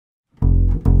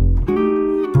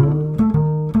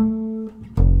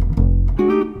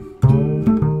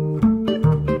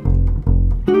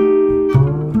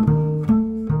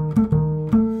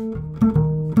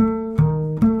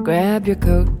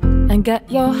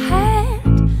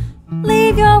hand.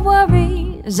 Leave your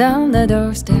worries on the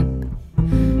doorstep.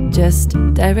 Just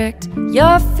direct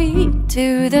your feet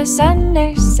to the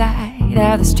sunny side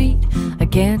of the street.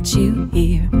 Can't you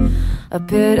hear a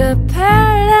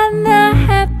pitter-patter and a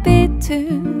happy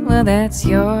tune? Well, that's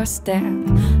your step.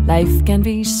 Life can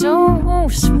be so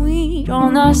sweet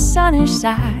on the sunny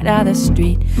side of the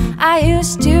street. I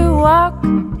used to walk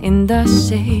in the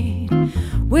shade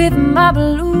with my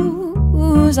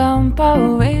blues on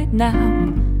parade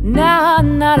now. Now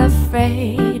I'm not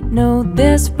afraid. No,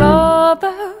 this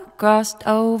rover crossed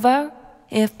over.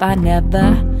 If I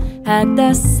never had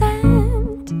the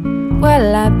sand,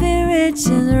 well, I'd be rich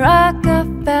as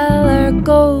Rockefeller,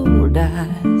 gold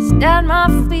dust at my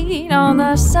feet on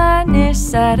the sunny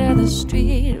side of the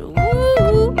street.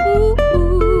 Ooh, ooh,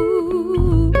 ooh.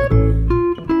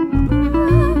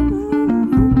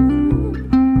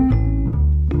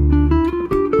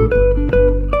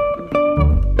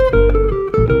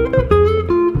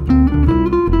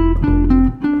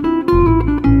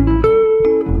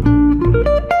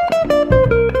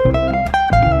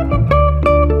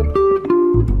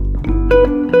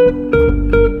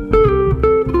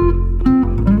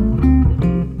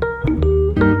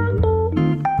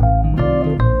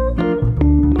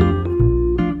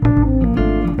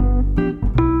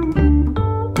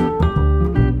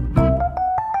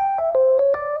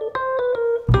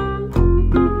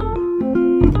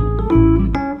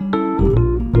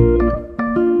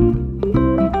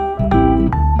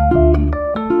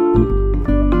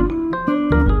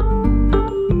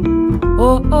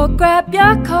 Oh, grab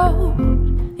your coat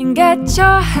and get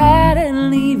your hat and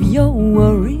leave your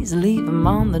worries, leave them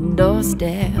on the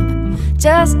doorstep.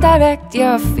 Just direct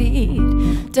your feet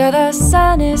to the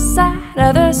sunny side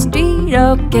of the street.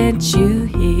 Oh, can't you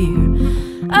hear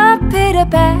a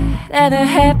pitter-pat and a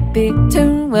happy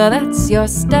tune? Well, that's your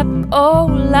step. Oh,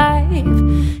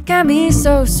 life can be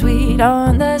so sweet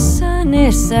on the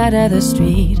sunny side of the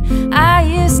street. I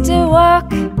used to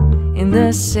walk in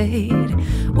the shade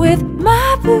with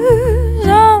my blues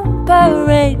on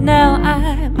parade. Now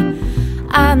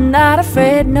I'm not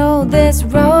afraid. No, this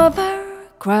rover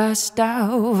crossed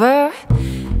over.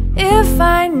 If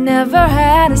I never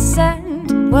had a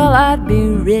cent, well, I'd be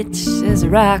rich as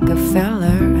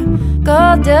Rockefeller,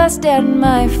 gold dust at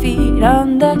my feet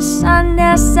on the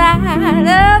sunny side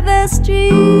of the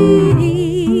street.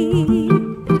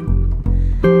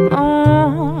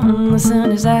 On the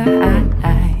sunny side.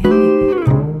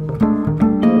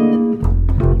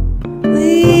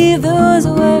 Leave those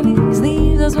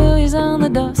worries on the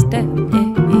doorstep.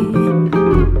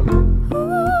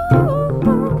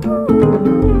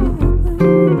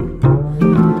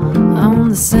 On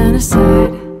the sunny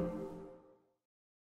side.